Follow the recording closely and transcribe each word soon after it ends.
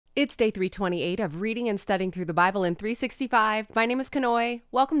It's day 328 of reading and studying through the Bible in 365. My name is Kanoe.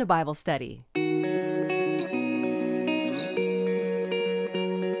 Welcome to Bible Study.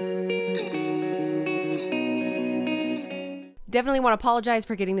 Definitely want to apologize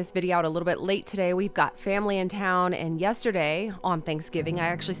for getting this video out a little bit late today. We've got family in town, and yesterday on Thanksgiving, I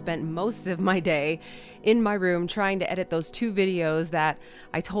actually spent most of my day in my room trying to edit those two videos that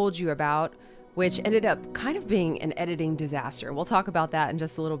I told you about, which ended up kind of being an editing disaster. We'll talk about that in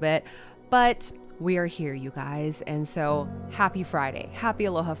just a little bit, but we are here, you guys, and so happy Friday. Happy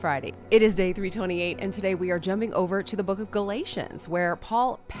Aloha Friday. It is day 328, and today we are jumping over to the book of Galatians, where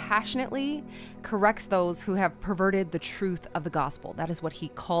Paul passionately corrects those who have perverted the truth of the gospel. That is what he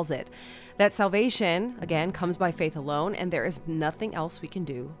calls it. That salvation, again, comes by faith alone, and there is nothing else we can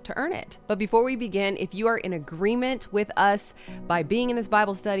do to earn it. But before we begin, if you are in agreement with us by being in this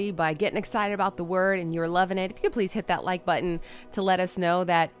Bible study, by getting excited about the word, and you're loving it, if you could please hit that like button to let us know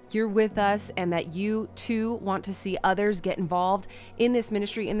that you're with us and that you too want to see others get involved in this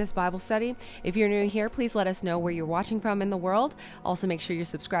ministry, in this Bible study. If you're new here, please let us know where you're watching from in the world. Also, make sure you're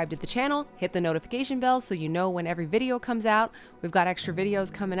subscribed to the channel, hit the notification bell so you know when every video comes out. We've got extra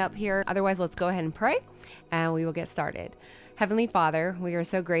videos coming up here. Otherwise, let's go ahead and pray and we will get started. Heavenly Father, we are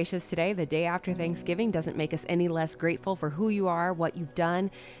so gracious today. The day after Thanksgiving doesn't make us any less grateful for who you are, what you've done,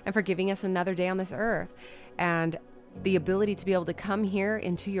 and for giving us another day on this earth. And the ability to be able to come here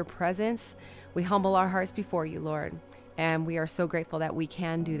into your presence. We humble our hearts before you, Lord. And we are so grateful that we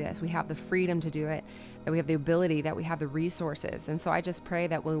can do this. We have the freedom to do it, that we have the ability, that we have the resources. And so I just pray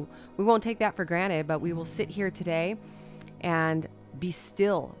that we won't take that for granted, but we will sit here today and be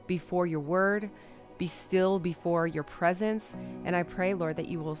still before your word, be still before your presence. And I pray, Lord, that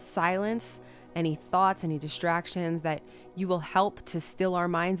you will silence any thoughts, any distractions, that you will help to still our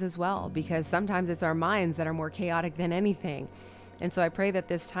minds as well, because sometimes it's our minds that are more chaotic than anything. And so I pray that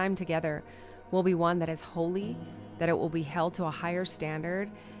this time together will be one that is holy, that it will be held to a higher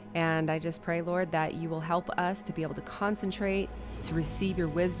standard. And I just pray, Lord, that you will help us to be able to concentrate, to receive your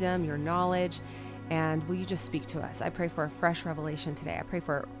wisdom, your knowledge, and will you just speak to us? I pray for a fresh revelation today. I pray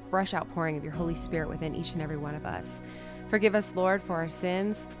for a fresh outpouring of your Holy Spirit within each and every one of us. Forgive us, Lord, for our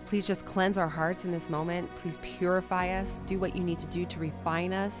sins. Please just cleanse our hearts in this moment. Please purify us. Do what you need to do to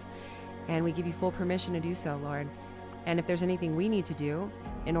refine us. And we give you full permission to do so, Lord. And if there's anything we need to do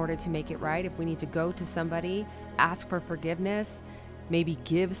in order to make it right, if we need to go to somebody, ask for forgiveness, maybe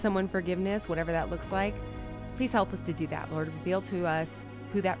give someone forgiveness, whatever that looks like, please help us to do that, Lord. Reveal to us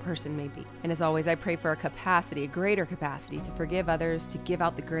who that person may be. And as always, I pray for a capacity, a greater capacity to forgive others, to give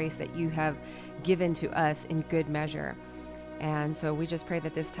out the grace that you have given to us in good measure. And so we just pray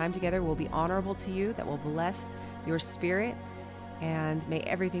that this time together will be honorable to you, that will bless your spirit, and may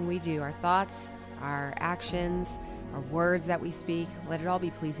everything we do, our thoughts, our actions, our words that we speak, let it all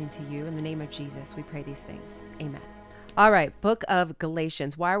be pleasing to you. In the name of Jesus, we pray these things. Amen. All right, book of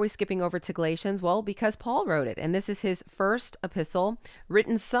Galatians. Why are we skipping over to Galatians? Well, because Paul wrote it, and this is his first epistle,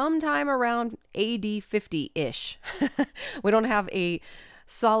 written sometime around AD 50-ish. We don't have a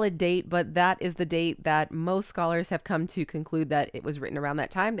solid date, but that is the date that most scholars have come to conclude that it was written around that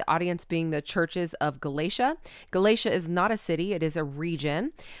time. The audience being the churches of Galatia. Galatia is not a city, it is a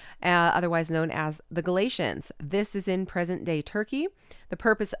region, otherwise known as the Galatians. This is in present-day Turkey. The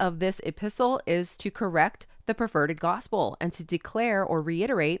purpose of this epistle is to correct the perverted gospel and to declare or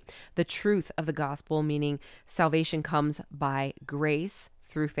reiterate the truth of the gospel, meaning salvation comes by grace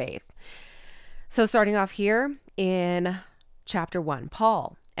through faith. So starting off here in Chapter 1,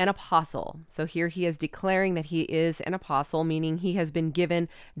 Paul, an apostle. So here he is declaring that he is an apostle, meaning he has been given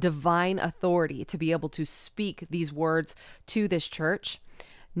divine authority to be able to speak these words to this church,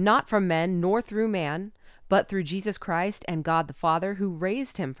 not from men nor through man, but through Jesus Christ and God the Father, who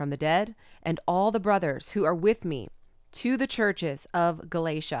raised him from the dead, and all the brothers who are with me, to the churches of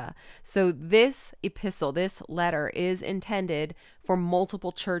Galatia. So this epistle, this letter, is intended for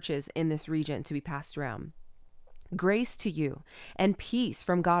multiple churches in this region to be passed around. Grace to you and peace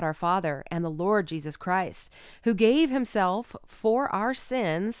from God our Father and the Lord Jesus Christ, who gave himself for our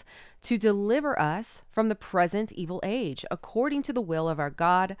sins to deliver us from the present evil age, according to the will of our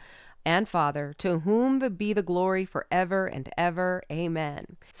God and Father, to whom be the glory forever and ever.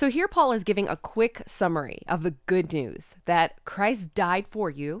 Amen. So here Paul is giving a quick summary of the good news that Christ died for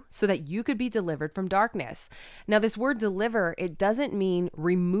you so that you could be delivered from darkness. Now, this word deliver, it doesn't mean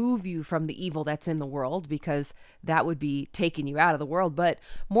remove you from the evil that's in the world, because that would be taking you out of the world, but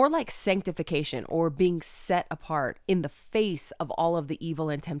more like sanctification or being set apart in the face of all of the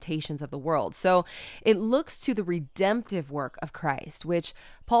evil and temptations of the world. So it looks to the redemptive work of Christ, which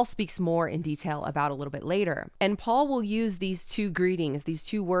Paul speaks speaks more in detail about a little bit later. And Paul will use these two greetings, these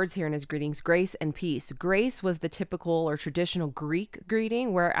two words here in his greetings, grace and peace. Grace was the typical or traditional Greek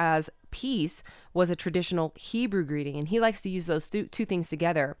greeting, whereas peace was a traditional Hebrew greeting. And he likes to use those two things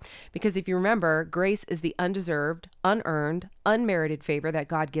together because if you remember, grace is the undeserved, unearned, unmerited favor that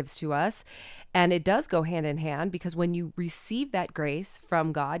God gives to us. And it does go hand in hand because when you receive that grace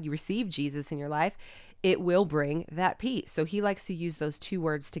from God, you receive Jesus in your life, it will bring that peace. So he likes to use those two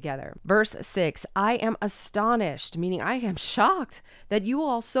words together. Verse 6, I am astonished, meaning I am shocked that you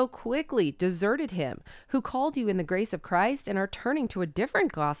all so quickly deserted him who called you in the grace of Christ and are turning to a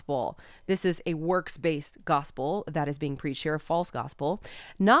different gospel. This is a works-based gospel that is being preached here, a false gospel.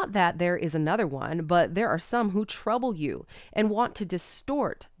 Not that there is another one, but there are some who trouble you and want to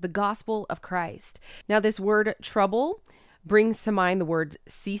distort the gospel of Christ. Now, this word trouble brings to mind the word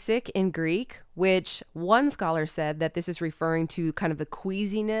seasick in Greek, which one scholar said that this is referring to kind of the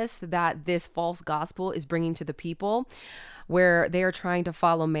queasiness that this false gospel is bringing to the people, where they are trying to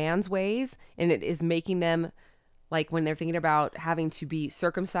follow man's ways, and it is making them, like when they're thinking about having to be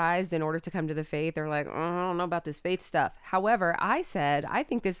circumcised in order to come to the faith, they're like, oh, I don't know about this faith stuff. However, I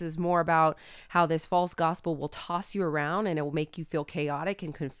think this is more about how this false gospel will toss you around and it will make you feel chaotic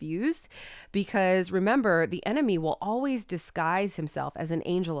and confused. Because remember, the enemy will always disguise himself as an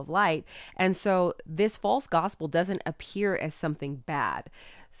angel of light. And so this false gospel doesn't appear as something bad.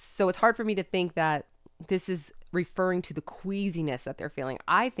 So it's hard for me to think that this is referring to the queasiness that they're feeling.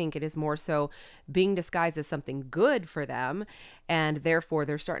 I think it is more so being disguised as something good for them, and therefore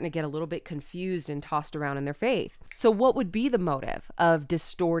they're starting to get a little bit confused and tossed around in their faith. So what would be the motive of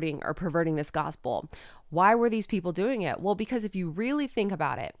distorting or perverting this gospel? Why were these people doing it? Well, because if you really think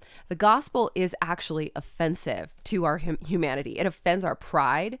about it, the gospel is actually offensive to our humanity. It offends our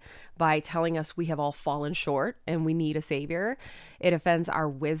pride by telling us we have all fallen short and we need a savior. It offends our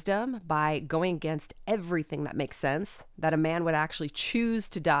wisdom by going against everything that makes sense, that a man would actually choose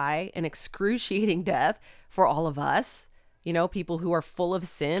to die an excruciating death for all of us, you know, people who are full of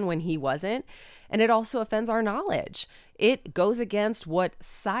sin when he wasn't. And it also offends our knowledge. It goes against what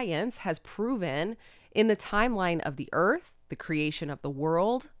science has proven in the timeline of the earth, the creation of the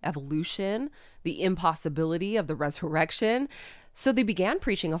world, evolution, the impossibility of the resurrection. So they began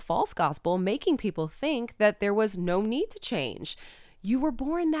preaching a false gospel, making people think that there was no need to change. You were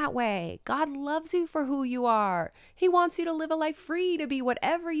born that way. God loves you for who you are. He wants you to live a life free to be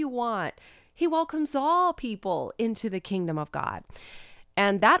whatever you want. He welcomes all people into the kingdom of God.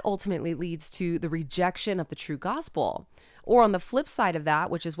 And that ultimately leads to the rejection of the true gospel. Or on the flip side of that,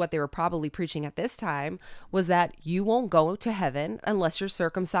 which is what they were probably preaching at this time, was that you won't go to heaven unless you're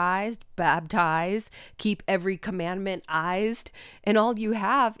circumcised, baptized, keep every commandment ized, and all you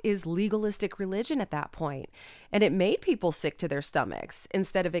have is legalistic religion at that point. And it made people sick to their stomachs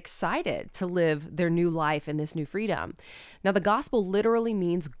instead of excited to live their new life in this new freedom. Now, the gospel literally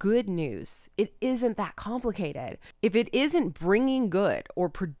means good news. It isn't that complicated. If it isn't bringing good or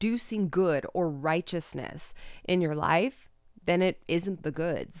producing good or righteousness in your life, then it isn't the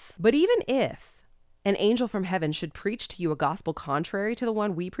goods. But even if an angel from heaven should preach to you a gospel contrary to the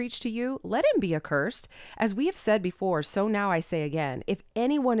one we preach to you, let him be accursed. As we have said before, so now I say again, if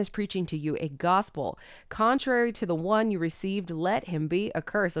anyone is preaching to you a gospel contrary to the one you received, let him be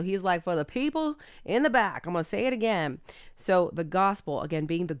accursed. So he's like, for the people in the back, I'm going to say it again. So the gospel, again,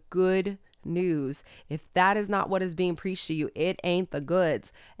 being the good news, if that is not what is being preached to you, it ain't the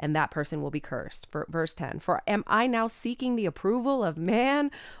goods, and that person will be cursed. For verse 10, for am I now seeking the approval of man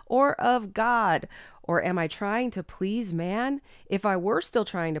or of God? Or am I trying to please man? If I were still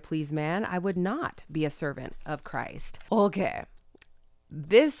trying to please man, I would not be a servant of Christ. Okay,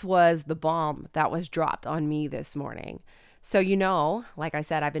 this was the bomb that was dropped on me this morning. So, you know, like I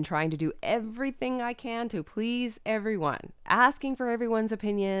said, I've been trying to do everything I can to please everyone, asking for everyone's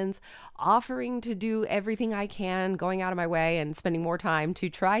opinions, offering to do everything I can, going out of my way and spending more time to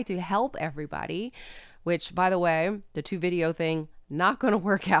try to help everybody, which, by the way, the 2-video thing, not going to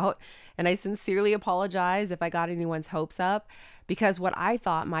work out. And I sincerely apologize if I got anyone's hopes up, because what I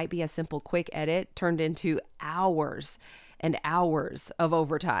thought might be a simple quick edit turned into hours and hours of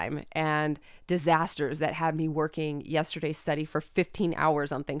overtime and disasters that had me working yesterday's study for 15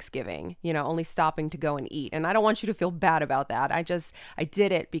 hours on Thanksgiving, you know, only stopping to go and eat. And I don't want you to feel bad about that. I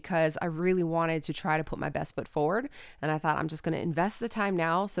did it because I really wanted to try to put my best foot forward. And I thought I'm just going to invest the time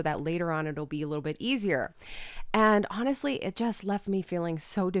now so that later on it'll be a little bit easier. And honestly, it just left me feeling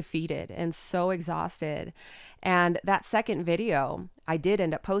so defeated and so exhausted. And that second video, I did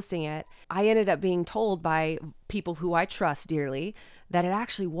end up posting it. I ended up being told by people who I trust dearly that it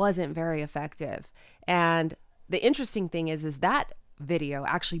actually wasn't very effective. And the interesting thing is that video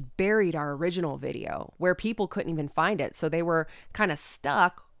actually buried our original video where people couldn't even find it. So they were kind of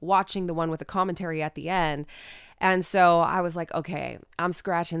stuck watching the one with the commentary at the end. And so I was like, okay, I'm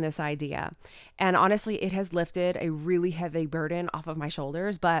scratching this idea. And honestly, it has lifted a really heavy burden off of my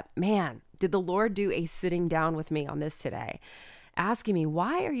shoulders. But man, did the Lord do a sitting down with me on this today, asking me,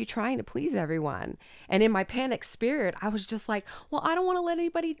 why are you trying to please everyone? And in my panic spirit, I was just like, well, I don't want to let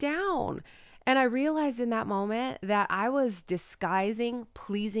anybody down. And I realized in that moment that I was disguising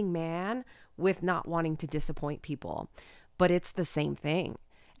pleasing man with not wanting to disappoint people. But it's the same thing.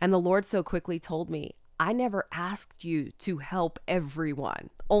 And the Lord so quickly told me, I never asked you to help everyone.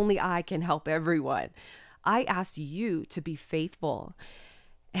 Only I can help everyone. I asked you to be faithful.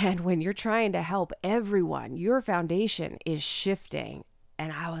 And when you're trying to help everyone, your foundation is shifting.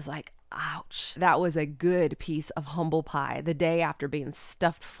 And I was like, ouch. That was a good piece of humble pie the day after being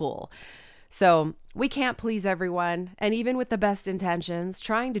stuffed full. So we can't please everyone. And even with the best intentions,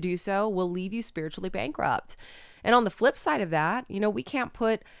 trying to do so will leave you spiritually bankrupt. And on the flip side of that, we can't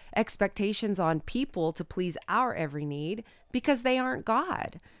put expectations on people to please our every need because they aren't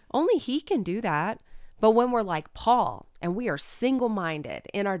God. Only He can do that. But when we're like Paul and we are single-minded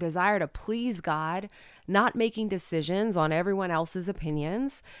in our desire to please God, not making decisions on everyone else's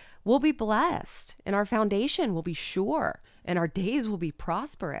opinions, we'll be blessed and our foundation will be sure and our days will be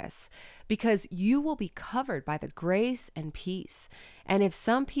prosperous because you will be covered by the grace and peace. And if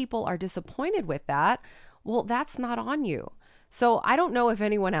some people are disappointed with that, well, that's not on you. So I don't know if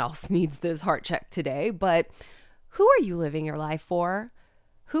anyone else needs this heart check today, but who are you living your life for?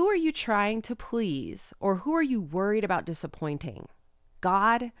 Who are you trying to please? Or who are you worried about disappointing?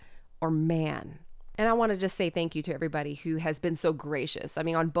 God or man? And I want to just say thank you to everybody who has been so gracious. I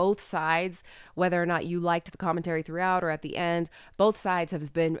mean, on both sides, whether or not you liked the commentary throughout or at the end, both sides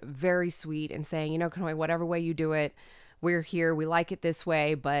have been very sweet in saying, Kanoe, whatever way you do it, we're here. We like it this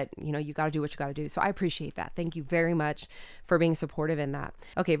way, but you got to do what you got to do. So I appreciate that. Thank you very much for being supportive in that.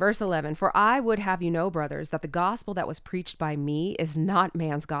 Okay, verse 11, for I would have you know, brothers, that the gospel that was preached by me is not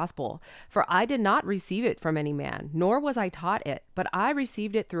man's gospel. For I did not receive it from any man, nor was I taught it, but I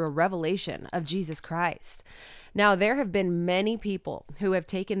received it through a revelation of Jesus Christ. Now, there have been many people who have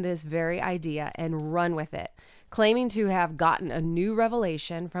taken this very idea and run with it, claiming to have gotten a new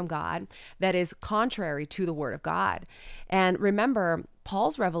revelation from God that is contrary to the Word of God. And remember,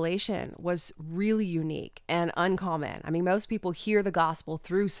 Paul's revelation was really unique and uncommon. I mean, most people hear the gospel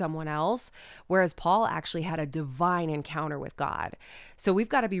through someone else, whereas Paul actually had a divine encounter with God. So we've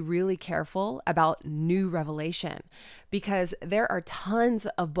got to be really careful about new revelation because there are tons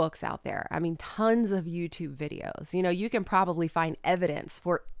of books out there. I mean, tons of YouTube videos. You can probably find evidence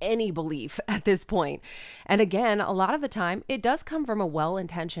for any belief at this point. And again, a lot of the time, it does come from a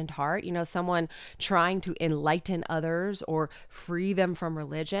well-intentioned heart, someone trying to enlighten others or free them from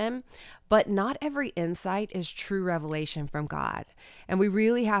religion. But not every insight is true revelation from God. And we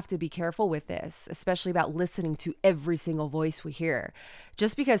really have to be careful with this, especially about listening to every single voice we hear.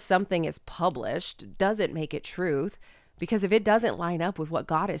 Just because something is published doesn't make it truth. Because if it doesn't line up with what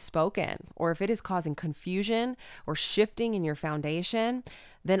God has spoken, or if it is causing confusion or shifting in your foundation,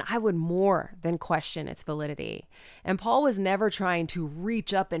 then I would more than question its validity. And Paul was never trying to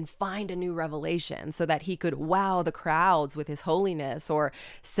reach up and find a new revelation so that he could wow the crowds with his holiness or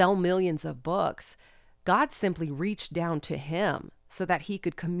sell millions of books. God simply reached down to him so that he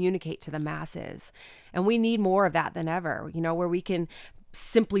could communicate to the masses. And we need more of that than ever, where we can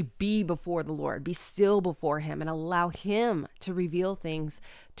simply be before the Lord, be still before Him, and allow Him to reveal things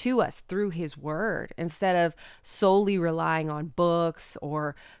to us through His Word instead of solely relying on books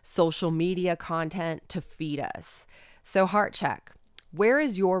or social media content to feed us. So heart check. Where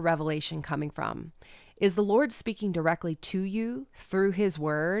is your revelation coming from? Is the Lord speaking directly to you through His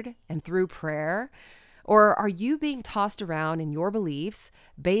Word and through prayer? Or are you being tossed around in your beliefs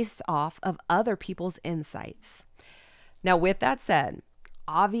based off of other people's insights? Now, with that said,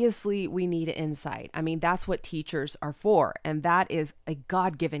 obviously, we need insight. I mean, that's what teachers are for, and that is a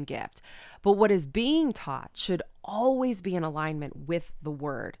God-given gift. But what is being taught should always be in alignment with the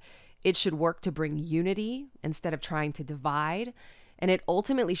Word. It should work to bring unity instead of trying to divide, and it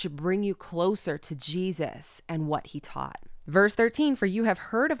ultimately should bring you closer to Jesus and what He taught. Verse 13, for you have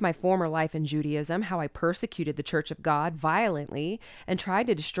heard of my former life in Judaism, how I persecuted the church of God violently and tried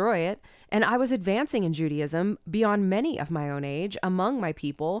to destroy it. And I was advancing in Judaism beyond many of my own age among my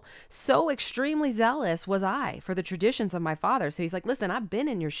people. So extremely zealous was I for the traditions of my father. So he's like, listen, I've been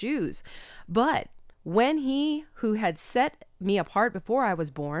in your shoes. But when he who had set me apart before I was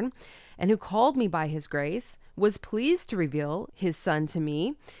born, and who called me by his grace, was pleased to reveal his Son to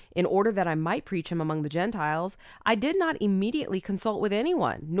me in order that I might preach him among the Gentiles, I did not immediately consult with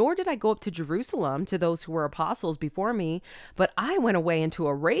anyone, nor did I go up to Jerusalem to those who were apostles before me, but I went away into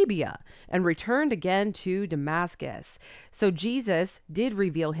Arabia and returned again to Damascus. So Jesus did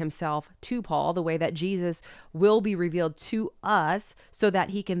reveal himself to Paul the way that Jesus will be revealed to us so that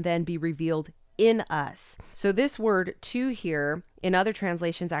he can then be revealed in us. So this word "to" here in other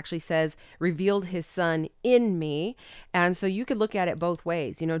translations actually says revealed his Son in me. And so you could look at it both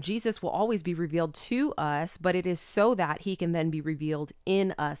ways. Jesus will always be revealed to us, but it is so that he can then be revealed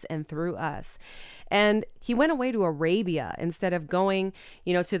in us and through us. And he went away to Arabia instead of going,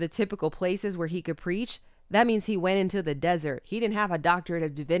 to the typical places where he could preach. That means he went into the desert. He didn't have a doctorate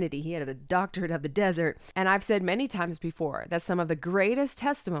of divinity. He had a doctorate of the desert. And I've said many times before that some of the greatest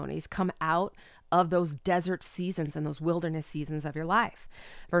testimonies come out of those desert seasons and those wilderness seasons of your life.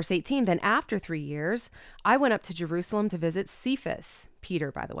 Verse 18, then after 3 years, I went up to Jerusalem to visit Cephas,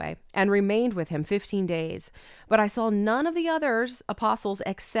 Peter, by the way, and remained with him 15 days. But I saw none of the others apostles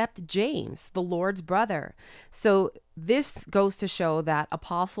except James, the Lord's brother. So this goes to show that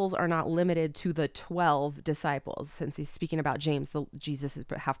apostles are not limited to the 12 disciples, since he's speaking about James, Jesus'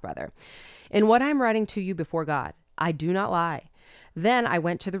 half-brother. In what I'm writing to you before God, I do not lie. Then I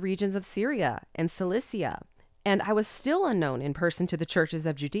went to the regions of Syria and Cilicia, and I was still unknown in person to the churches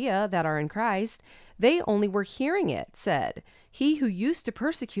of Judea that are in Christ. They only were hearing it said, he who used to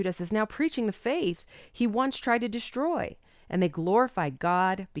persecute us is now preaching the faith he once tried to destroy, and they glorified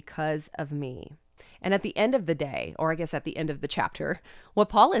God because of me. And at the end of the day, or I guess at the end of the chapter, what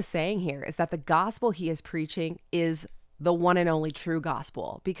Paul is saying here is that the gospel he is preaching is the one and only true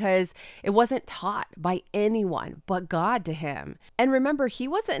gospel, because it wasn't taught by anyone but God to him. And remember, he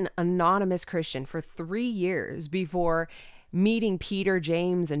was an anonymous Christian for 3 years before meeting Peter,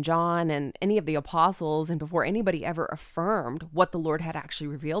 James, and John, and any of the apostles, and before anybody ever affirmed what the Lord had actually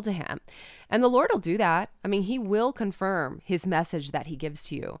revealed to him. And the Lord will do that. I mean, he will confirm his message that he gives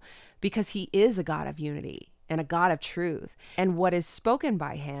to you, because he is a God of unity and a God of truth. And what is spoken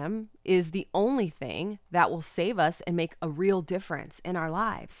by him is the only thing that will save us and make a real difference in our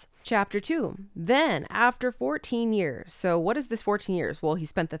lives. Chapter 2, then after 14 years. So what is this 14 years? Well, he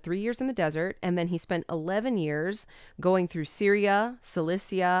spent the 3 years in the desert, and then he spent 11 years going through Syria,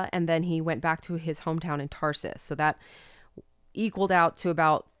 Cilicia, and then he went back to his hometown in Tarsus. So that equaled out to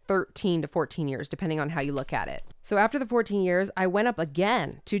about 13 to 14 years, depending on how you look at it. So after the 14 years, I went up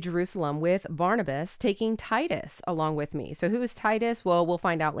again to Jerusalem with Barnabas, taking Titus along with me. So who is Titus? Well, we'll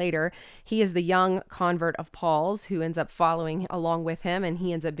find out later. He is the young convert of Paul's who ends up following along with him, and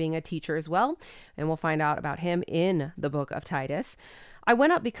he ends up being a teacher as well. And we'll find out about him in the book of Titus. I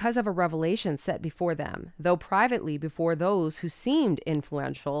went up because of a revelation set before them, though privately before those who seemed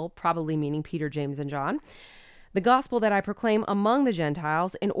influential, probably meaning Peter, James, and John. The gospel that I proclaim among the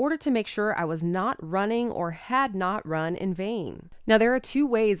Gentiles, in order to make sure I was not running or had not run in vain. Now, there are 2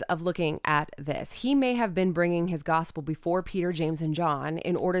 ways of looking at this. He may have been bringing his gospel before Peter, James, and John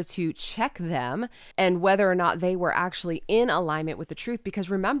in order to check them and whether or not they were actually in alignment with the truth. Because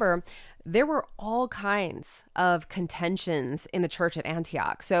remember, there were all kinds of contentions in the church at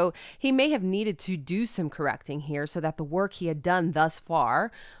Antioch. So he may have needed to do some correcting here so that the work he had done thus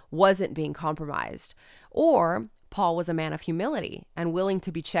far wasn't being compromised. Or Paul was a man of humility and willing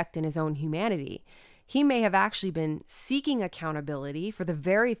to be checked in his own humanity. He may have actually been seeking accountability for the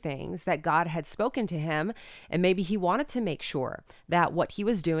very things that God had spoken to him, and maybe he wanted to make sure that what he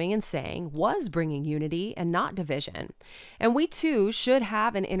was doing and saying was bringing unity and not division. And we too should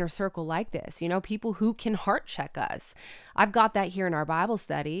have an inner circle like this, people who can heart check us. I've got that here in our Bible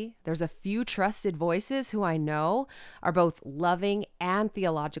study. There's a few trusted voices who I know are both loving and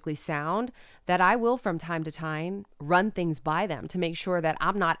theologically sound that I will from time to time run things by them to make sure that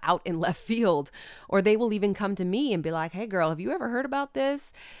I'm not out in left field, or they will even come to me and be like, hey girl, have you ever heard about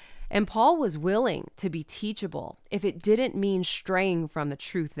this? And Paul was willing to be teachable if it didn't mean straying from the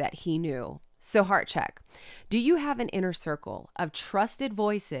truth that he knew. So heart check. Do you have an inner circle of trusted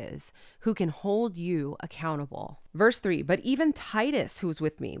voices who can hold you accountable? Verse 3, but even Titus, who was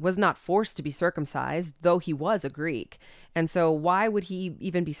with me, was not forced to be circumcised, though he was a Greek. And so why would he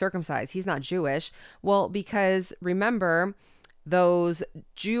even be circumcised? He's not Jewish. Well, because remember, those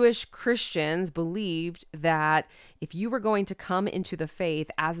Jewish Christians believed that if you were going to come into the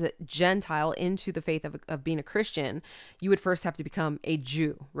faith as a Gentile, into the faith of being a Christian, you would first have to become a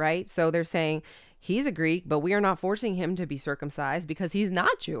Jew, right? So they're saying He's a Greek, but we are not forcing him to be circumcised because he's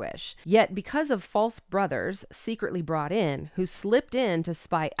not Jewish. Yet because of false brothers secretly brought in, who slipped in to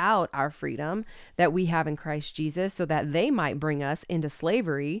spy out our freedom that we have in Christ Jesus so that they might bring us into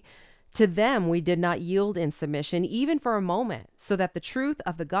slavery, to them we did not yield in submission even for a moment, so that the truth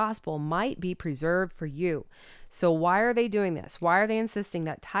of the gospel might be preserved for you. So why are they doing this? Why are they insisting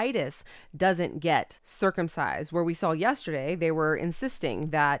that Titus doesn't get circumcised? Where we saw yesterday, they were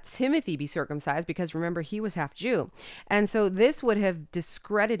insisting that Timothy be circumcised because remember, he was half Jew. And so this would have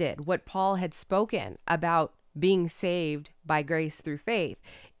discredited what Paul had spoken about being saved by grace through faith.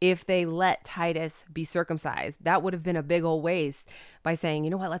 If they let Titus be circumcised, that would have been a big old waste by saying, you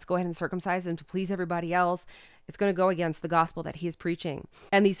know what, let's go ahead and circumcise him to please everybody else. It's going to go against the gospel that he is preaching.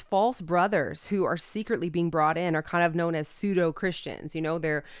 And these false brothers who are secretly being brought in are kind of known as pseudo-Christians. You know,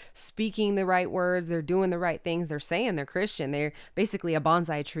 they're speaking the right words, they're doing the right things, they're saying they're Christian. They're basically a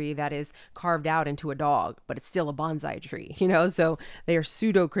bonsai tree that is carved out into a dog, but it's still a bonsai tree, you know? So they are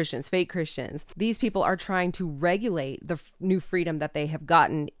pseudo-Christians, fake Christians. These people are trying to regulate the new freedom that they have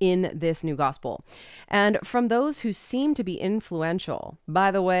gotten in this new gospel. And from those who seem to be influential,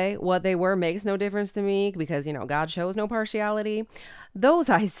 by the way, what they were makes no difference to me because, you know, God shows no partiality. Those,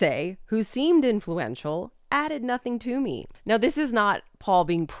 I say, who seemed influential added nothing to me. Now, this is not Paul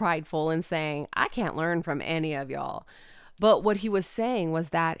being prideful and saying, I can't learn from any of y'all. But what he was saying was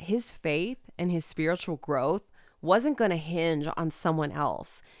that his faith and his spiritual growth wasn't going to hinge on someone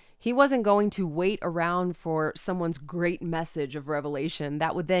else. He wasn't going to wait around for someone's great message of revelation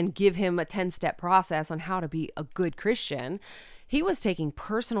that would then give him a 10-step process on how to be a good Christian. He was taking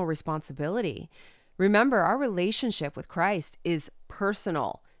personal responsibility. Remember, our relationship with Christ is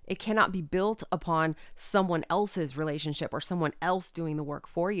personal. It cannot be built upon someone else's relationship or someone else doing the work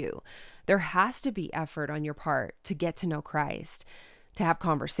for you. There has to be effort on your part to get to know Christ, to have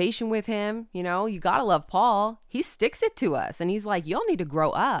conversation with him. You know, you got to love Paul. He sticks it to us and he's like, y'all need to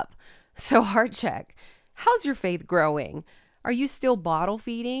grow up. So heart check. How's your faith growing? Are you still bottle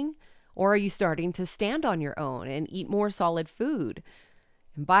feeding or are you starting to stand on your own and eat more solid food?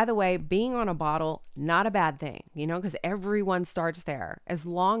 And by the way, being on a bottle, not a bad thing, you know, because everyone starts there. As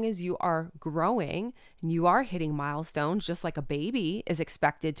long as you are growing and you are hitting milestones, just like a baby is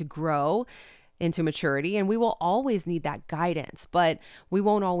expected to grow into maturity, and we will always need that guidance, but we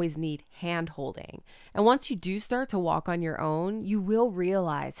won't always need hand holding. And once you do start to walk on your own, you will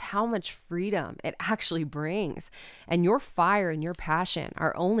realize how much freedom it actually brings, and your fire and your passion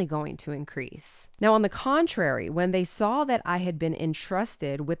are only going to increase. Now, on the contrary, when they saw that I had been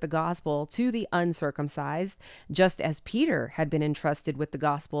entrusted with the gospel to the uncircumcised, just as Peter had been entrusted with the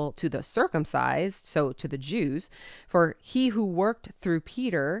gospel to the circumcised, so to the Jews, for he who worked through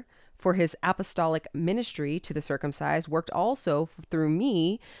Peter for his apostolic ministry to the circumcised worked also through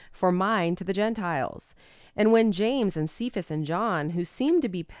me for mine to the Gentiles. And when James and Cephas and John, who seemed to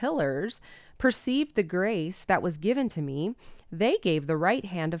be pillars, perceived the grace that was given to me, they gave the right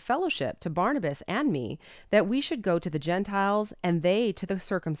hand of fellowship to Barnabas and me, that we should go to the Gentiles and they to the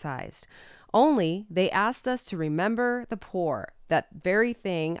circumcised. Only they asked us to remember the poor, that very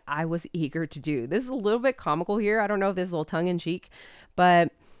thing I was eager to do. This is a little bit comical here. I don't know if this is a little tongue in cheek,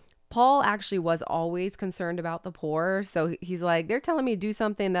 but Paul actually was always concerned about the poor. So he's like, they're telling me to do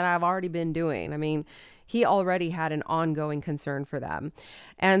something that I've already been doing. I mean, he already had an ongoing concern for them.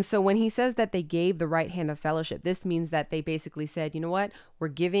 And so when he says that they gave the right hand of fellowship, this means that they basically said, you know what, we're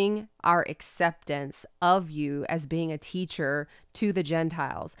giving our acceptance of you as being a teacher to the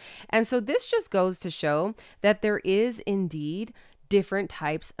Gentiles. And so this just goes to show that there is indeed different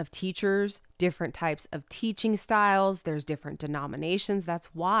types of teachers, different types of teaching styles. There's different denominations. That's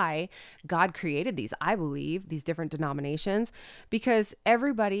why God created these, I believe, these different denominations, because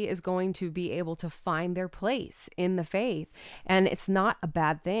everybody is going to be able to find their place in the faith. And it's not a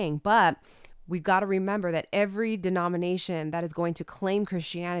bad thing, but we've got to remember that every denomination that is going to claim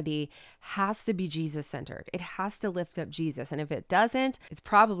Christianity has to be Jesus-centered. It has to lift up Jesus. And if it doesn't, it's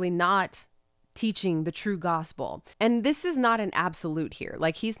probably not teaching the true gospel. And this is not an absolute here.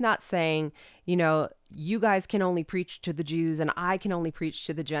 Like, he's not saying, you know, you guys can only preach to the Jews and I can only preach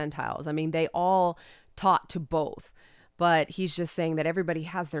to the Gentiles. I mean, they all taught to both, but he's just saying that everybody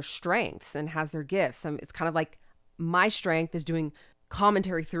has their strengths and has their gifts. It's kind of like my strength is doing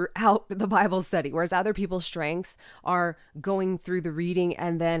commentary throughout the Bible study, whereas other people's strengths are going through the reading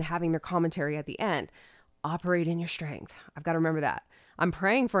and then having their commentary at the end. Operate in your strength. I've got to remember that. I'm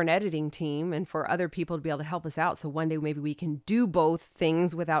praying for an editing team and for other people to be able to help us out. So one day maybe we can do both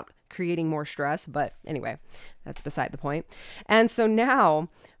things without creating more stress. But anyway, that's beside the point. And so now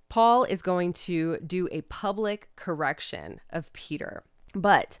Paul is going to do a public correction of Peter.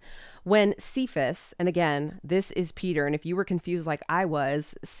 But when Cephas, and again, this is Peter, and if you were confused like I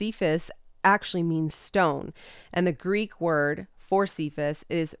was, Cephas actually means stone. And the Greek word for Cephas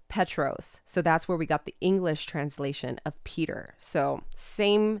is Petros. So that's where we got the English translation of Peter. So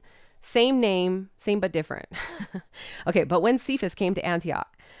same name, same but different. Okay, but when Cephas came to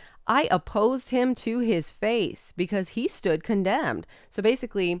Antioch, I opposed him to his face because he stood condemned. So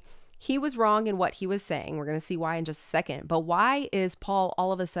basically, he was wrong in what he was saying. We're going to see why in just a second. But why is Paul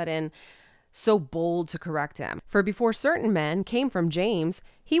all of a sudden so bold to correct him? For before certain men came from James,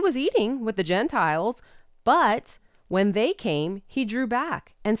 he was eating with the Gentiles, but when they came, he drew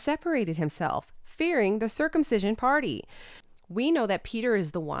back and separated himself, fearing the circumcision party. We know that Peter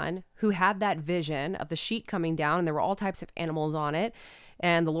is the one who had that vision of the sheet coming down, and there were all types of animals on it.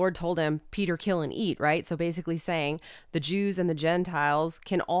 And the Lord told him, Peter, kill and eat, right? So basically saying the Jews and the Gentiles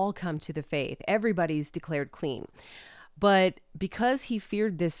can all come to the faith. Everybody's declared clean. But because he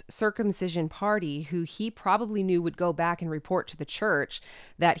feared this circumcision party, who he probably knew would go back and report to the church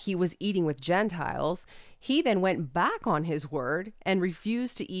that he was eating with Gentiles, he then went back on his word and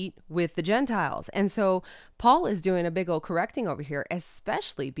refused to eat with the Gentiles. And so Paul is doing a big old correcting over here,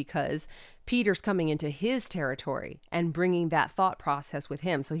 especially because Peter's coming into his territory and bringing that thought process with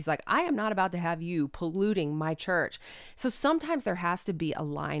him. So he's like, I am not about to have you polluting my church. So sometimes there has to be a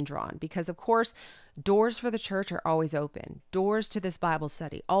line drawn because, of course, doors for the church are always open. Doors to this Bible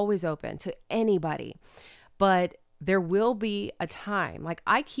study, always open to anybody. But there will be a time, like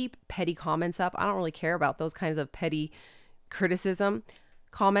I keep petty comments up. I don't really care about those kinds of petty criticism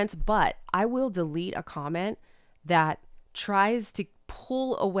comments, but I will delete a comment that tries to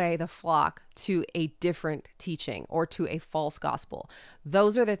pull away the flock to a different teaching or to a false gospel.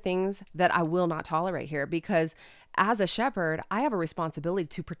 Those are the things that I will not tolerate here because as a shepherd, I have a responsibility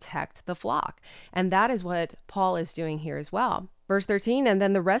to protect the flock. And that is what Paul is doing here as well. Verse 13, and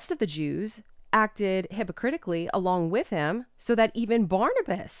then the rest of the Jews acted hypocritically along with him, so that even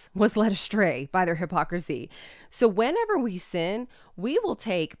Barnabas was led astray by their hypocrisy. So whenever we sin, we will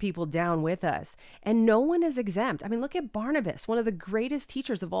take people down with us, and no one is exempt. I mean, look at Barnabas, one of the greatest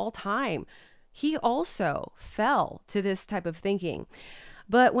teachers of all time. He also fell to this type of thinking.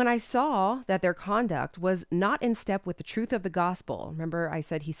 But when I saw that their conduct was not in step with the truth of the gospel, remember I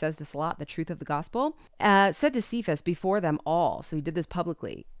said he says this a lot, the truth of the gospel, said to Cephas before them all, so he did this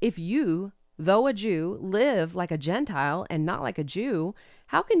publicly, if you, though a Jew, live like a Gentile and not like a Jew,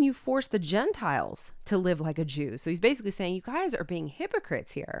 how can you force the Gentiles to live like a Jew? So he's basically saying, you guys are being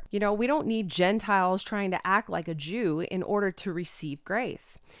hypocrites here. You know, we don't need Gentiles trying to act like a Jew in order to receive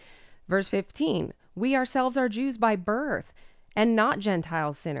grace. Verse 15, we ourselves are Jews by birth and not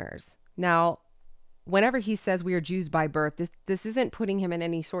Gentile sinners. Now, whenever he says we are Jews by birth, this isn't putting him in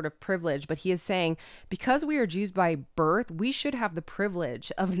any sort of privilege, but he is saying because we are Jews by birth, we should have the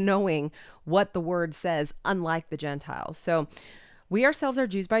privilege of knowing what the word says, unlike the Gentiles. So we ourselves are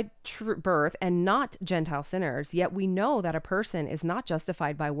Jews by birth and not Gentile sinners, yet we know that a person is not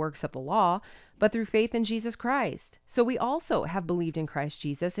justified by works of the law, but through faith in Jesus Christ. So we also have believed in Christ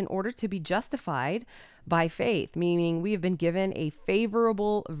Jesus in order to be justified by faith, meaning we have been given a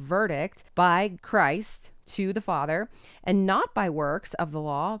favorable verdict by Christ to the Father and not by works of the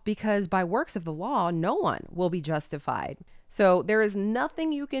law, because by works of the law, no one will be justified. So there is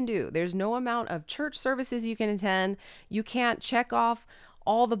nothing you can do. There's no amount of church services you can attend. You can't check off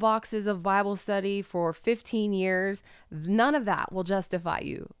all the boxes of Bible study for 15 years. None of that will justify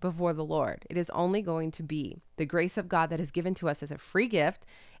you before the Lord. It is only going to be the grace of God that is given to us as a free gift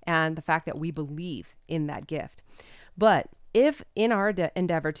and the fact that we believe in that gift. But if in our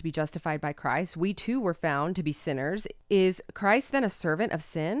endeavor to be justified by Christ, we too were found to be sinners, is Christ then a servant of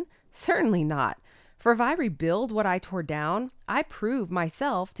sin? Certainly not. For if I rebuild what I tore down, I prove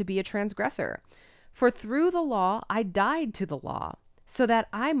myself to be a transgressor. For through the law I died to the law, so that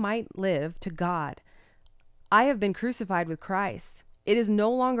I might live to God. I have been crucified with Christ. It is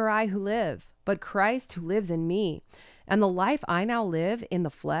no longer I who live, but Christ who lives in me. And the life I now live in the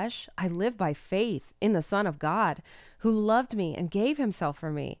flesh, I live by faith in the Son of God, who loved me and gave himself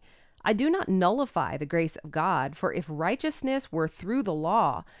for me. I do not nullify the grace of God, for if righteousness were through the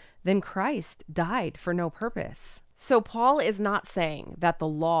law, then Christ died for no purpose. So Paul is not saying that the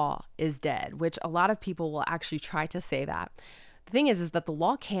law is dead, which a lot of people will actually try to say that. The thing is that the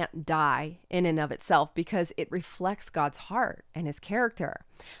law can't die in and of itself because it reflects God's heart and his character.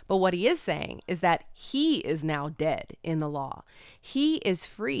 But what he is saying is that he is now dead in the law. He is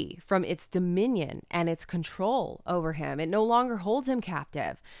free from its dominion and its control over him. It no longer holds him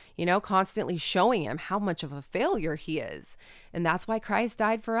captive, constantly showing him how much of a failure he is. And that's why Christ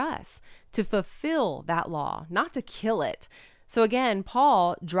died for us, to fulfill that law, not to kill it. So again,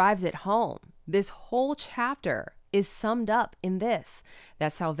 Paul drives it home. This whole chapter is summed up in this,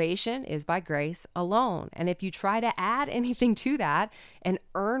 that salvation is by grace alone. And if you try to add anything to that and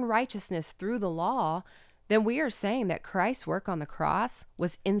earn righteousness through the law, then we are saying that Christ's work on the cross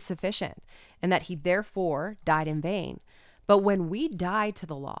was insufficient and that he therefore died in vain. But when we die to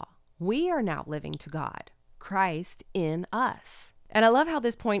the law, we are now living to God, Christ in us. And I love how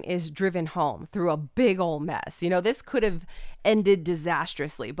this point is driven home through a big old mess. You know, this could have ended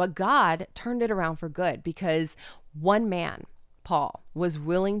disastrously, but God turned it around for good because one man, Paul, was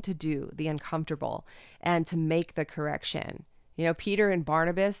willing to do the uncomfortable and to make the correction. You know, Peter and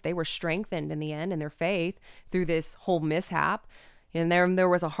Barnabas, they were strengthened in the end in their faith through this whole mishap. And there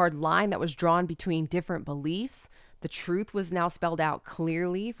was a hard line that was drawn between different beliefs. The truth was now spelled out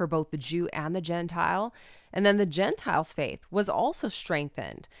clearly for both the Jew and the Gentile. And then the Gentiles' faith was also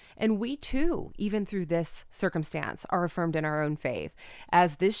strengthened. And we too, even through this circumstance, are affirmed in our own faith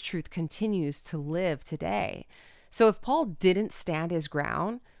as this truth continues to live today. So if Paul didn't stand his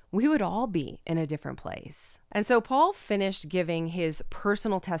ground, we would all be in a different place. And so Paul finished giving his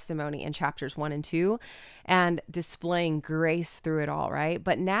personal testimony in chapters 1 and 2 and displaying grace through it all, right?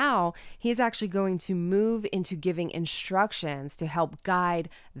 But now he's actually going to move into giving instructions to help guide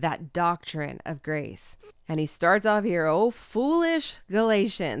that doctrine of grace. And he starts off here, oh, foolish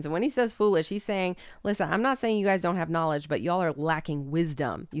Galatians. And when he says foolish, he's saying, listen, I'm not saying you guys don't have knowledge, but y'all are lacking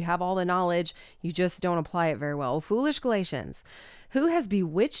wisdom. You have all the knowledge, you just don't apply it very well. Oh, foolish Galatians. Who has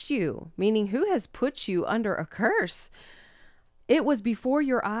bewitched you? Meaning, who has put you under a curse? It was before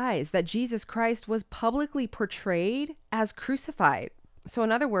your eyes that Jesus Christ was publicly portrayed as crucified. So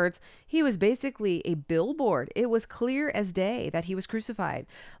in other words, he was basically a billboard. It was clear as day that he was crucified.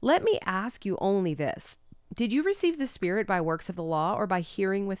 Let me ask you only this. Did you receive the Spirit by works of the law or by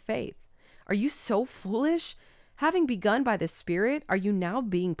hearing with faith? Are you so foolish? Having begun by the Spirit, are you now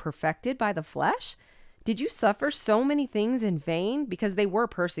being perfected by the flesh? Did you suffer so many things in vain? Because they were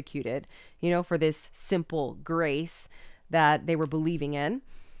persecuted, for this simple grace that they were believing in.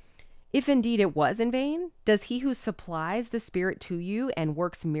 If indeed it was in vain, does he who supplies the Spirit to you and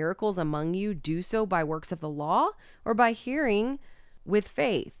works miracles among you do so by works of the law or by hearing with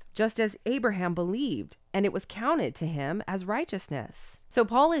faith, just as Abraham believed, and it was counted to him as righteousness? So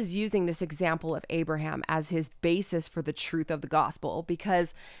Paul is using this example of Abraham as his basis for the truth of the gospel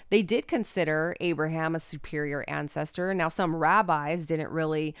because they did consider Abraham a superior ancestor. Now, some rabbis didn't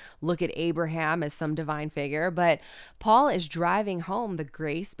really look at Abraham as some divine figure, but Paul is driving home the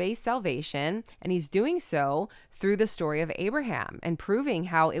grace-based salvation, and he's doing so through the story of Abraham and proving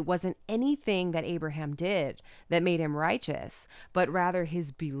how it wasn't anything that Abraham did that made him righteous, but rather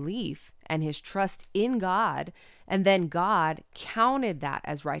his belief and his trust in God, and then God counted that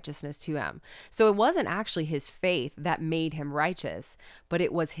as righteousness to him. So it wasn't actually his faith that made him righteous, but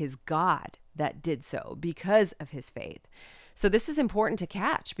it was his God that did so because of his faith. So this is important to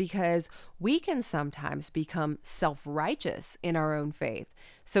catch because we can sometimes become self-righteous in our own faith.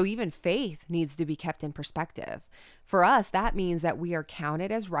 So even faith needs to be kept in perspective. For us, that means that we are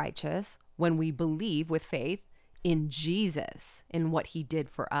counted as righteous when we believe with faith in Jesus, in what he did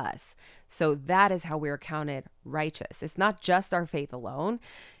for us. So that is how we are counted righteous. It's not just our faith alone.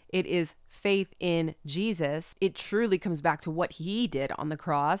 It is faith in Jesus. It truly comes back to what he did on the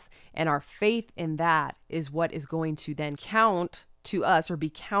cross, and our faith in that is what is going to then count to us or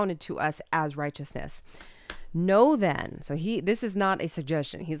be counted to us as righteousness. Know then, so this is not a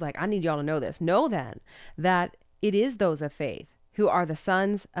suggestion. He's like, I need y'all to know this. Know then that it is those of faith who are the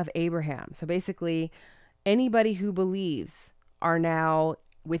sons of Abraham. So basically, anybody who believes are now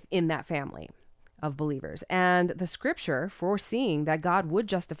within that family of believers. And the scripture, foreseeing that God would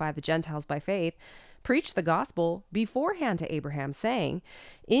justify the Gentiles by faith, preached the gospel beforehand to Abraham, saying,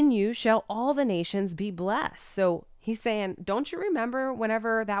 in you shall all the nations be blessed. So he's saying, don't you remember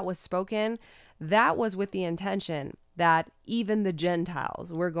whenever that was spoken? That was with the intention that even the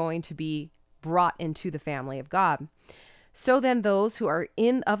Gentiles were going to be brought into the family of God. So then those who are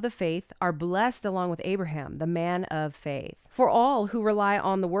of the faith are blessed along with Abraham, the man of faith. For all who rely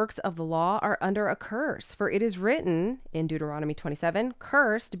on the works of the law are under a curse. For it is written in Deuteronomy 27,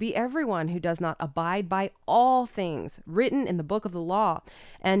 cursed be everyone who does not abide by all things written in the book of the law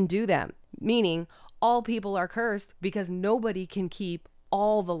and do them. Meaning all people are cursed because nobody can keep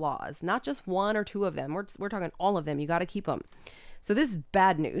all the laws, not just one or two of them. We're talking all of them. You got to keep them. So this is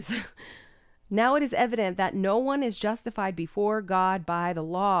bad news. Now it is evident that no one is justified before God by the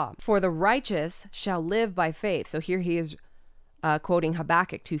law, for the righteous shall live by faith. So here he is quoting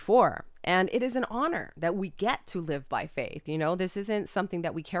Habakkuk 2:4. And it is an honor that we get to live by faith. You know, this isn't something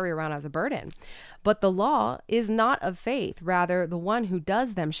that we carry around as a burden. But the law is not of faith. Rather, the one who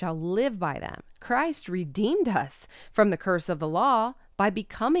does them shall live by them. Christ redeemed us from the curse of the law by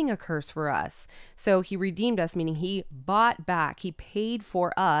becoming a curse for us. So he redeemed us, meaning he bought back, he paid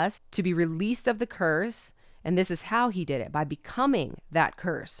for us to be released of the curse. And this is how he did it, by becoming that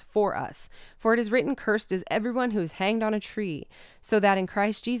curse for us. For it is written, cursed is everyone who is hanged on a tree, so that in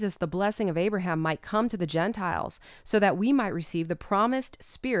Christ Jesus the blessing of Abraham might come to the Gentiles, so that we might receive the promised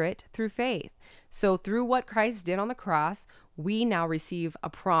Spirit through faith. So through what Christ did on the cross, we now receive a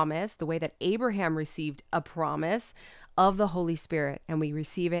promise, the way that Abraham received a promise of the Holy Spirit, and we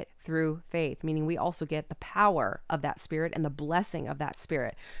receive it through faith, meaning we also get the power of that Spirit and the blessing of that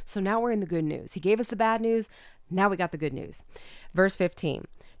Spirit. So now we're in the good news. He gave us the bad news. Now we got the good news. Verse 15,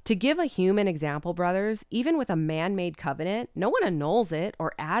 to give a human example, brothers, even with a man-made covenant, no one annuls it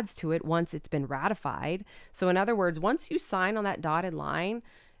or adds to it once it's been ratified. So in other words, once you sign on that dotted line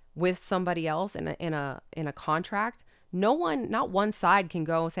with somebody else in a contract, not one side can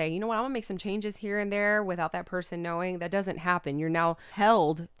go say, you know what, I'm gonna make some changes here and there without that person knowing. That doesn't happen. You're now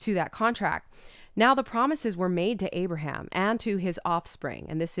held to that contract. Now the promises were made to Abraham and to his offspring,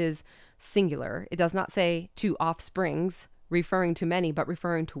 and this is singular. It does not say to offsprings, referring to many, but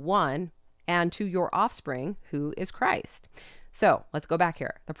referring to one, and to your offspring, who is Christ. So let's go back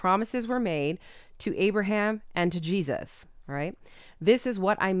here. The promises were made to Abraham and to Jesus. All right. This is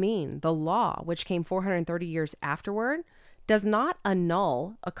what I mean. The law, which came 430 years afterward, does not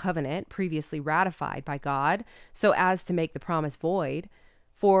annul a covenant previously ratified by God so as to make the promise void.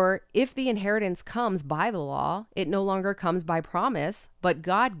 For if the inheritance comes by the law, it no longer comes by promise, but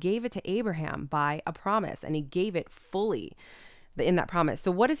God gave it to Abraham by a promise, and he gave it fully in that promise.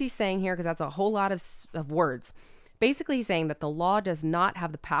 So what is he saying here? Because that's a whole lot of words. Basically, he's saying that the law does not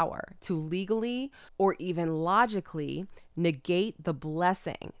have the power to legally or even logically negate the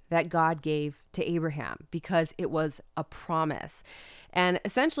blessing that God gave to Abraham because it was a promise. And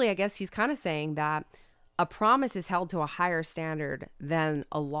essentially, I guess he's kind of saying that a promise is held to a higher standard than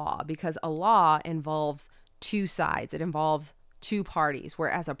a law because a law involves two sides. It involves two parties,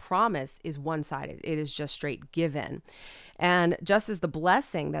 whereas a promise is one-sided. It is just straight given. And just as the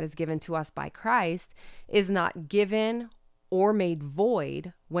blessing that is given to us by Christ is not given or made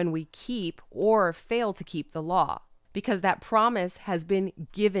void when we keep or fail to keep the law, because that promise has been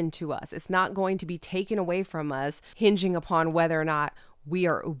given to us. It's not going to be taken away from us, hinging upon whether or not we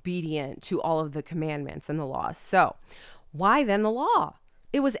are obedient to all of the commandments and the laws. So why then the law?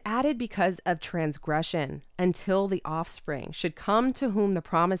 It was added because of transgression until the offspring should come to whom the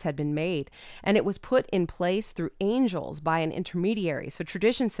promise had been made. And it was put in place through angels by an intermediary. So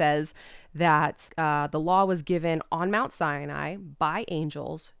tradition says that the law was given on Mount Sinai by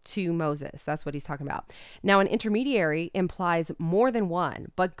angels to Moses. That's what he's talking about. Now, an intermediary implies more than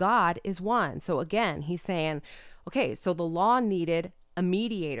one, but God is one. So again, he's saying, okay, so the law needed a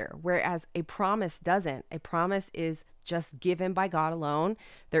mediator, whereas a promise doesn't. A promise is just given by God alone.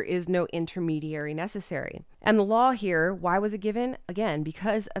 There is no intermediary necessary. And the law here, why was it given? Again,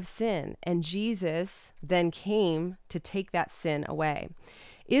 because of sin. And Jesus then came to take that sin away.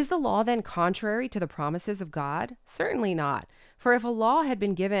 Is the law then contrary to the promises of God? Certainly not. For if a law had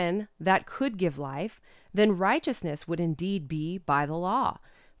been given that could give life, then righteousness would indeed be by the law.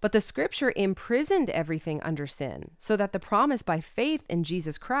 But the scripture imprisoned everything under sin, so that the promise by faith in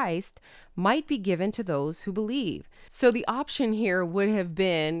Jesus Christ might be given to those who believe. So the option here would have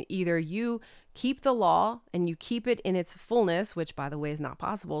been either you keep the law and you keep it in its fullness, which by the way is not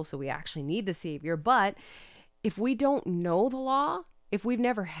possible, so we actually need the Savior. But if we don't know the law, if we've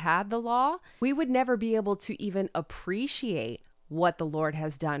never had the law, we would never be able to even appreciate what the Lord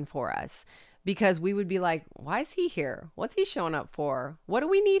has done for us. Because we would be like, why is he here? What's he showing up for? What do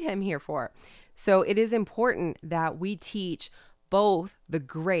we need him here for? So it is important that we teach both the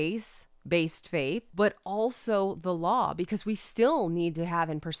grace-based faith, but also the law, because we still need to have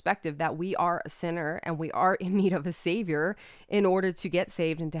in perspective that we are a sinner and we are in need of a Savior in order to get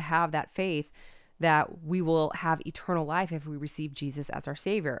saved and to have that faith that we will have eternal life if we receive Jesus as our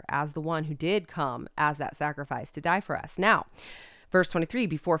Savior, as the one who did come as that sacrifice to die for us. Now, Verse 23,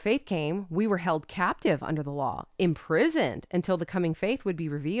 before faith came, we were held captive under the law, imprisoned until the coming faith would be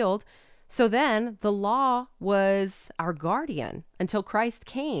revealed. So then the law was our guardian until Christ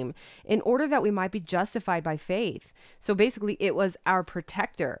came in order that we might be justified by faith. So basically it was our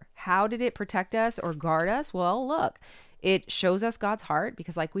protector. How did it protect us or guard us? Well, look, It shows us God's heart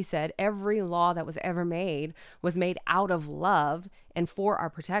because, like we said, every law that was ever made was made out of love and for our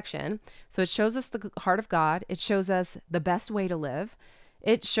protection. So it shows us the heart of God. It shows us the best way to live.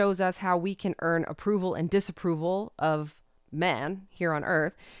 It shows us how we can earn approval and disapproval of men here on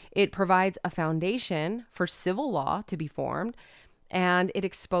earth. It provides a foundation for civil law to be formed, and it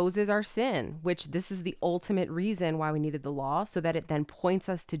exposes our sin, which this is the ultimate reason why we needed the law, so that it then points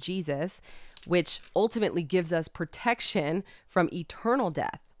us to Jesus, which ultimately gives us protection from eternal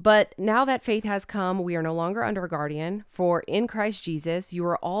death. But now that faith has come, we are no longer under a guardian. For in Christ Jesus, you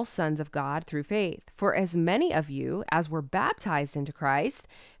are all sons of God through faith. For as many of you as were baptized into Christ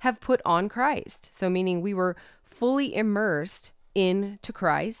have put on Christ. So meaning we were fully immersed into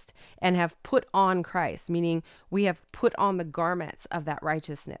Christ and have put on Christ, meaning we have put on the garments of that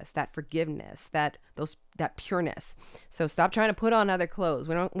righteousness, that forgiveness, that pureness. So stop trying to put on other clothes.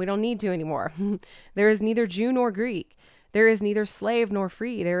 We don't need to anymore. There is neither Jew nor Greek. There is neither slave nor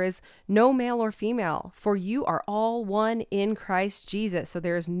free. There is no male or female, for you are all one in Christ Jesus. So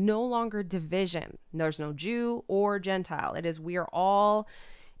there is no longer division. There's no Jew or Gentile. It is we are all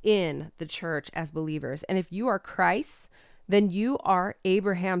in the church as believers. And if you are Christ, then you are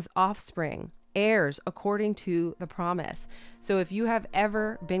Abraham's offspring, heirs according to the promise. So if you have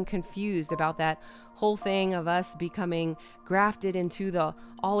ever been confused about that whole thing of us becoming grafted into the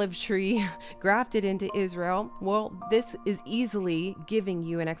olive tree, grafted into Israel, well, this is easily giving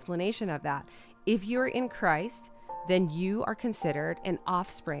you an explanation of that. If you're in Christ, then you are considered an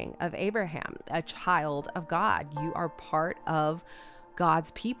offspring of Abraham, a child of God. You are part of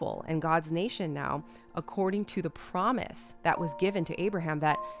God's people and God's nation now, according to the promise that was given to Abraham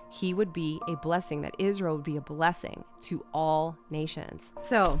that he would be a blessing, that Israel would be a blessing to all nations.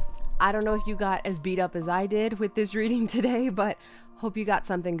 So I don't know if you got as beat up as I did with this reading today, but hope you got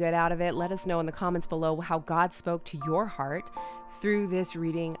something good out of it. Let us know in the comments below how God spoke to your heart through this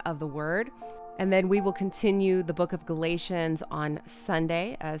reading of the word. And then we will continue the book of Galatians on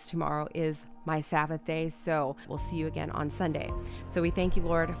Sunday, as tomorrow is my Sabbath day. So we'll see you again on Sunday. So we thank you,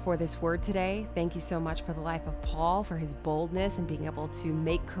 Lord, for this word today. Thank you so much for the life of Paul, for his boldness and being able to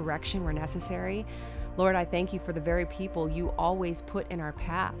make correction where necessary. Lord, I thank you for the very people you always put in our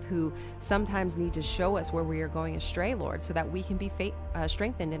path who sometimes need to show us where we are going astray, Lord, so that we can be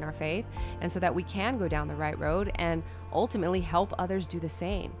strengthened in our faith and so that we can go down the right road and ultimately help others do the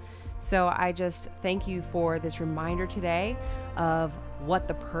same. So I just thank you for this reminder today of what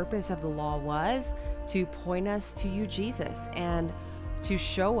the purpose of the law was, to point us to you, Jesus, and to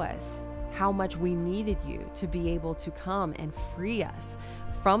show us how much we needed you to be able to come and free us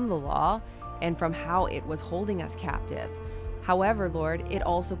from the law and from how it was holding us captive. However, Lord, it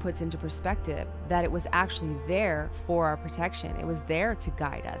also puts into perspective that it was actually there for our protection. It was there to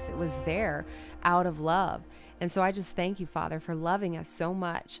guide us. It was there out of love. And so I just thank you, Father, for loving us so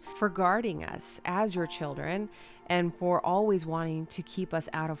much, for guarding us as your children, and for always wanting to keep us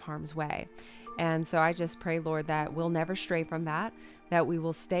out of harm's way. And so I just pray, Lord, that we'll never stray from that we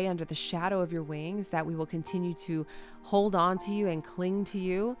will stay under the shadow of your wings, that we will continue to hold on to you and cling to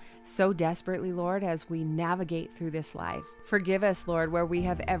you so desperately, Lord, as we navigate through this life. Forgive us, Lord, where we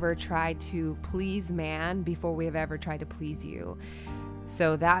have ever tried to please man before we have ever tried to please you.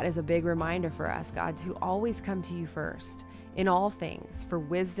 So that is a big reminder for us, God, to always come to you first in all things for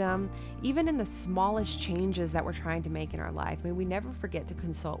wisdom, even in the smallest changes that we're trying to make in our life. May we never forget to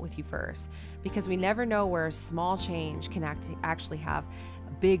consult with you first, because we never know where a small change can actually have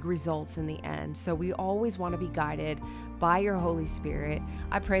big results in the end. So we always want to be guided by your Holy Spirit.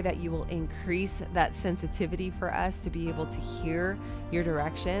 I pray that you will increase that sensitivity for us to be able to hear your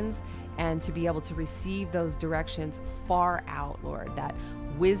directions and to be able to receive those directions far out, Lord, that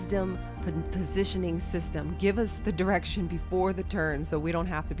wisdom positioning system. Give us the direction before the turn so we don't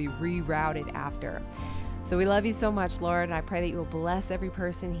have to be rerouted after. So we love you so much, Lord, and I pray that you will bless every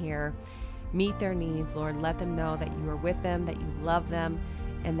person here. Meet their needs, Lord. Let them know that you are with them, that you love them,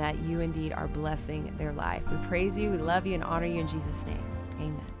 and that you indeed are blessing their life. We praise you, we love you, and honor you in Jesus' name.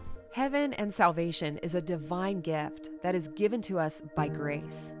 Amen. Heaven and salvation is a divine gift that is given to us by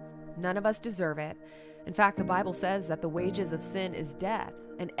grace. None of us deserve it. In fact, the Bible says that the wages of sin is death,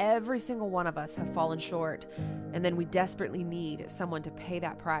 and every single one of us have fallen short, and then we desperately need someone to pay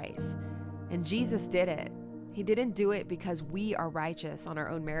that price. And Jesus did it. He didn't do it because we are righteous on our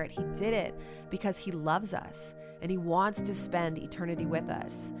own merit. He did it because he loves us, and he wants to spend eternity with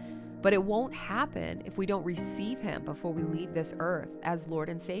us. But it won't happen if we don't receive him before we leave this earth as Lord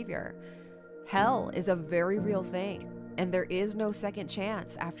and Savior. Hell is a very real thing, and there is no second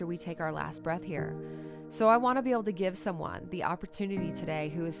chance after we take our last breath here. So I want to be able to give someone the opportunity today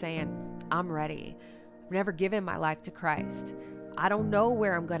who is saying, I'm ready. I've never given my life to Christ. I don't know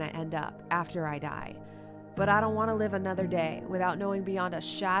where I'm going to end up after I die, but I don't want to live another day without knowing beyond a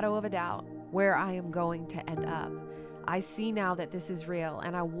shadow of a doubt where I am going to end up. I see now that this is real,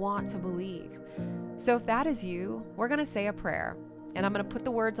 and I want to believe. So if that is you, we're going to say a prayer, and I'm going to put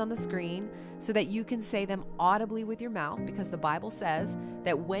the words on the screen so that you can say them audibly with your mouth, because the Bible says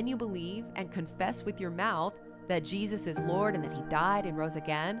that when you believe and confess with your mouth that Jesus is Lord and that he died and rose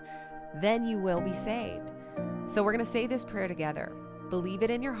again, then you will be saved. So we're going to say this prayer together. Believe it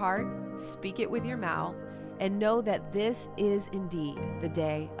in your heart, speak it with your mouth, and know that this is indeed the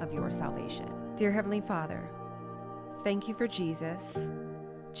day of your salvation. Dear Heavenly Father, thank you for Jesus.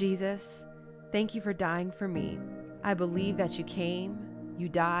 Jesus, thank you for dying for me. I believe that you came, you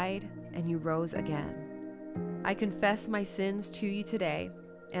died, and you rose again. I confess my sins to you today,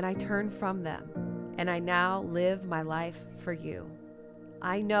 and I turn from them, and I now live my life for you.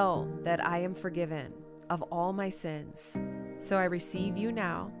 I know that I am forgiven of all my sins, so I receive you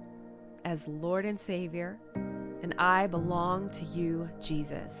now as Lord and Savior, and I belong to you,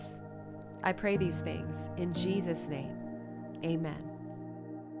 Jesus. I pray these things in Jesus' name. Amen.